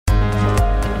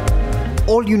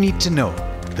all you need to know.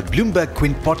 The Bloomberg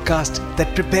Quint podcast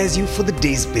that prepares you for the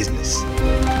day's business.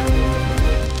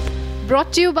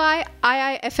 Brought to you by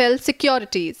IIFL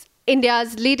Securities,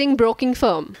 India's leading broking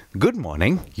firm. Good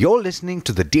morning. You're listening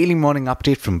to the Daily Morning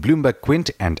Update from Bloomberg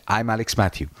Quint and I'm Alex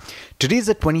Matthew. Today is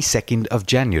the 22nd of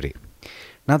January.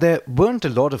 Now, there weren't a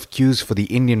lot of queues for the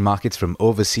Indian markets from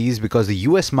overseas because the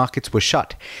US markets were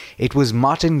shut. It was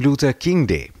Martin Luther King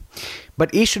Day.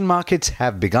 But Asian markets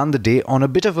have begun the day on a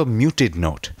bit of a muted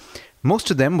note. Most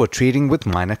of them were trading with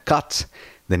minor cuts.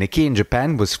 The Nikkei in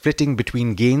Japan was flitting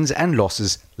between gains and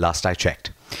losses last I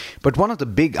checked. But one of the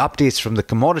big updates from the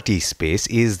commodity space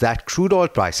is that crude oil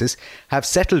prices have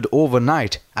settled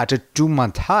overnight at a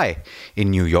 2-month high in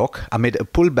New York amid a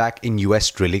pullback in US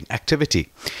drilling activity.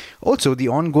 Also, the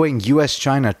ongoing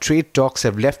US-China trade talks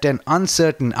have left an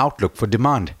uncertain outlook for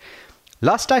demand.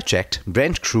 Last I checked,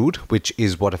 Brent crude, which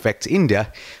is what affects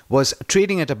India, was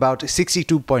trading at about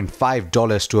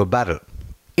 $62.5 to a barrel.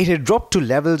 It had dropped to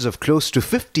levels of close to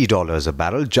 $50 a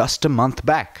barrel just a month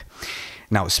back.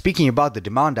 Now, speaking about the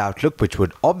demand outlook, which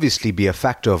would obviously be a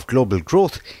factor of global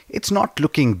growth, it's not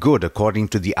looking good according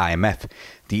to the IMF.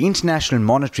 The International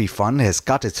Monetary Fund has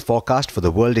cut its forecast for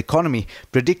the world economy,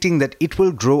 predicting that it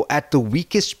will grow at the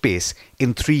weakest pace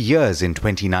in 3 years in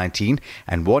 2019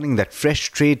 and warning that fresh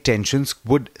trade tensions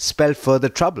would spell further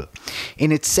trouble.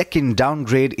 In its second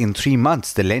downgrade in 3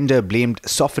 months, the lender blamed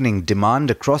softening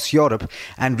demand across Europe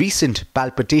and recent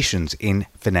palpitations in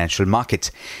financial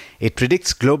markets. It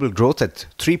predicts global growth at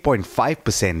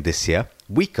 3.5% this year,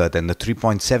 weaker than the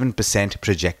 3.7%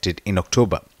 projected in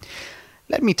October.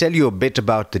 Let me tell you a bit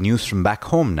about the news from back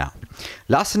home now.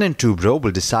 Larsen & Toubro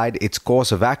will decide its course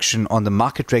of action on the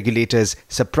market regulator's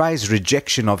surprise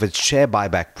rejection of its share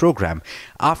buyback program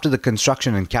after the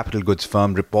construction and capital goods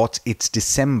firm reports its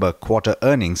December quarter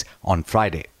earnings on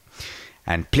Friday.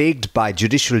 And plagued by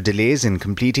judicial delays in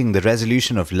completing the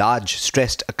resolution of large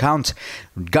stressed accounts,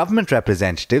 government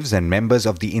representatives and members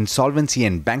of the Insolvency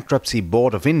and Bankruptcy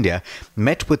Board of India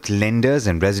met with lenders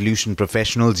and resolution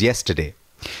professionals yesterday.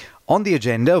 On the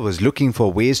agenda was looking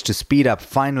for ways to speed up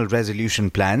final resolution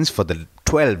plans for the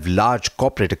 12 large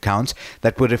corporate accounts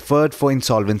that were referred for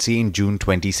insolvency in June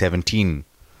 2017.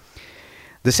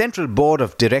 The Central Board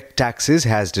of Direct Taxes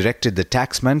has directed the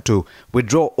taxman to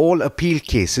withdraw all appeal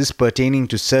cases pertaining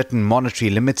to certain monetary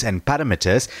limits and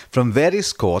parameters from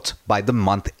various courts by the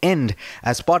month end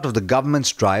as part of the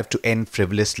government's drive to end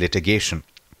frivolous litigation.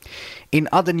 In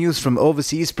other news from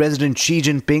overseas, President Xi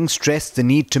Jinping stressed the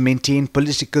need to maintain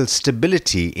political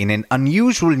stability in an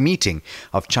unusual meeting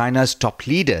of China's top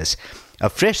leaders, a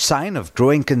fresh sign of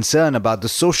growing concern about the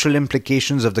social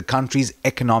implications of the country's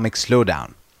economic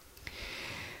slowdown.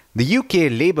 The UK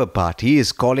Labour Party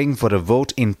is calling for a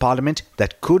vote in Parliament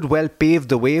that could well pave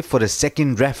the way for a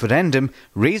second referendum,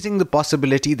 raising the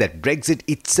possibility that Brexit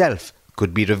itself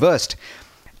could be reversed.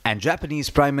 And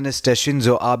Japanese Prime Minister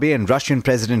Shinzo Abe and Russian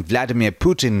President Vladimir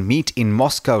Putin meet in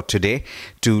Moscow today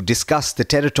to discuss the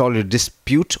territorial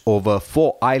dispute over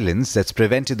 4 islands that's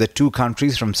prevented the two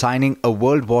countries from signing a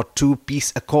World War II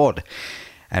peace accord.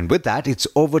 And with that, it's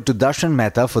over to Darshan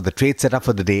Mehta for the trade setup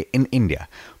for the day in India.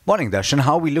 Morning, Darshan.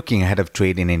 How are we looking ahead of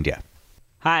trade in India?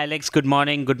 Hi Alex, good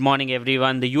morning. Good morning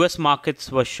everyone. The US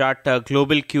markets were shut.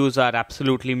 Global cues are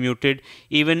absolutely muted.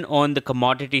 Even on the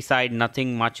commodity side,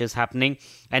 nothing much is happening.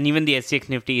 And even the SGX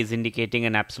Nifty is indicating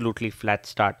an absolutely flat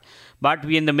start. But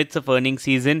we're in the midst of earnings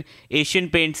season. Asian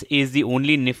Paints is the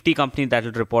only Nifty company that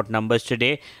will report numbers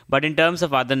today. But in terms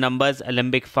of other numbers,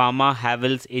 Alembic Pharma,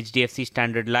 Havells, HDFC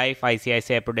Standard Life,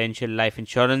 ICICI Prudential Life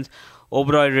Insurance,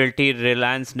 Oberoi Realty,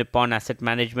 Reliance Nippon Asset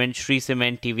Management, Shree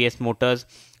Cement, TVS Motors,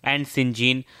 and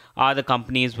Syngene are the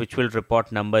companies which will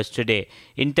report numbers today.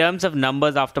 In terms of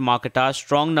numbers after market hours,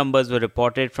 strong numbers were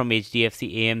reported from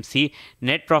HDFC AMC.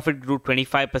 Net profit grew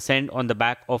 25% on the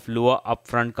back of lower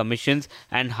upfront commissions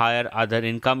and higher other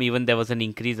income. Even there was an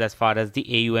increase as far as the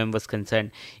AUM was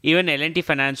concerned. Even L&T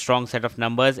Finance, strong set of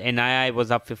numbers. NII was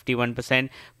up 51%.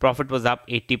 Profit was up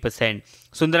 80%.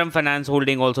 Sundaram Finance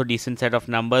Holding also decent set of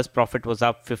numbers. Profit was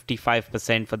up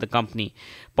 55% for the company.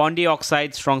 Pondy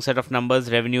Oxide, strong set of numbers.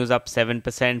 Revenues up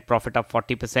 7%. Profit up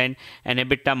 40%, and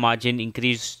EBITDA margin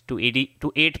increased to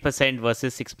 8%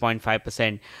 versus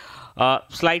 6.5%.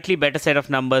 Slightly better set of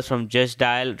numbers from Just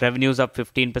Dial. Revenues up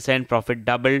 15%, profit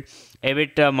doubled.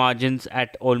 EBIT margins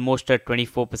at almost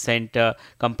 24%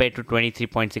 compared to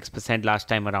 23.6% last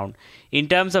time around. In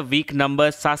terms of weak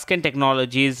numbers, Sasken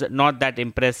Technologies, not that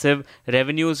impressive.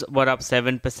 Revenues were up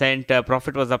 7%,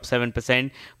 profit was up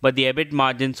 7%, but the EBIT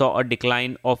margin saw a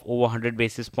decline of over 100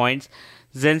 basis points.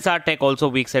 Zensar Tech also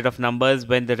weak set of numbers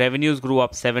when the revenues grew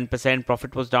up 7%,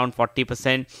 profit was down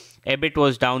 40%, EBIT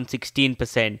was down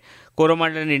 16%.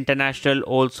 Coromandel International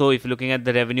also, if you're looking at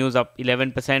the revenues, up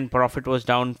 11%, profit was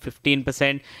down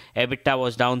 15%, EBITDA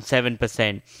was down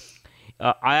 7%.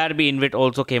 IRB InvIT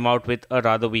also came out with a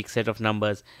rather weak set of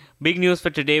numbers. Big news for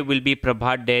today will be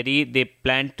Prabhat Dairy. They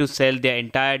plan to sell their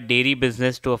entire dairy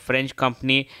business to a French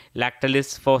company,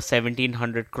 Lactalis, for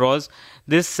 1,700 crores.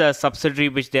 This subsidiary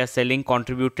which they are selling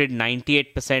contributed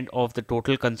 98% of the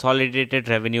total consolidated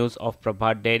revenues of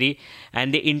Prabhat Dairy,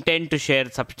 and they intend to share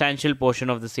a substantial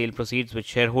portion of the sale proceeds with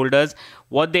shareholders.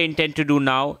 What they intend to do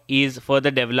now is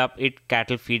further develop its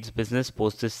cattle feeds business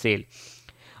post this sale.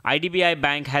 IDBI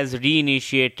Bank has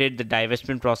reinitiated the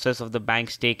divestment process of the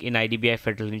bank's stake in IDBI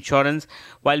Federal Insurance,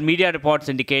 while media reports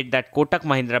indicate that Kotak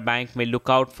Mahindra Bank may look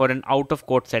out for an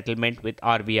out-of-court settlement with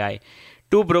RBI.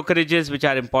 Two brokerages which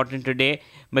are important today.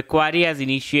 Macquarie has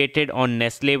initiated on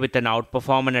Nestle with an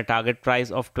outperform and a target price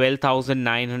of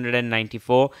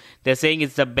 12,994. They're saying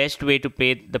it's the best way to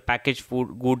play the packaged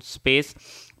food goods space.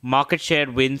 Market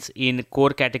share wins in core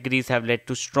categories have led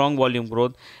to strong volume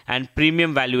growth, and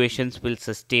premium valuations will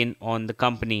sustain on the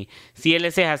company.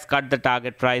 CLSA has cut the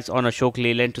target price on Ashok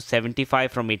Leyland to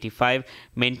 75 from 85,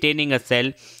 maintaining a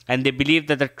sell, and they believe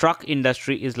that the truck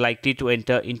industry is likely to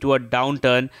enter into a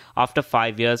downturn after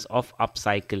 5 years of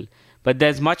upcycle. But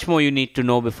there's much more you need to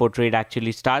know before trade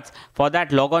actually starts. For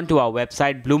that, log on to our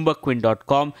website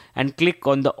bloombergquint.com and click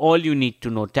on the All You Need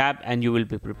to Know tab, and you will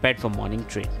be prepared for morning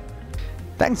trade.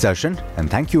 Thanks, Darshan, and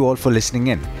thank you all for listening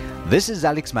in. This is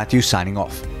Alex Matthews signing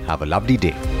off. Have a lovely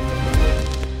day.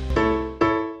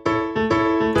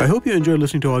 I hope you enjoyed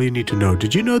listening to All You Need to Know.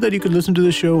 Did you know that you could listen to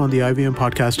the show on the IVM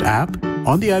Podcast app?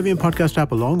 On the IVM Podcast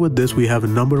app, along with this, we have a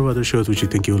number of other shows which you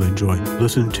think you'll enjoy.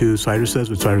 Listen to Cyrus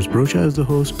Says with Cyrus Brocha as the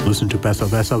host. Listen to Paisa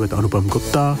Vaisa with Anupam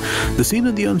Gupta. The Scene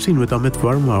and the Unseen with Amit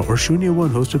Verma. Or Shunya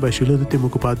One hosted by Shiladitya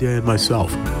Mukhopadhyay and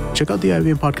myself. Check out the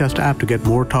IVM Podcast app to get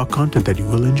more talk content that you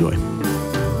will enjoy.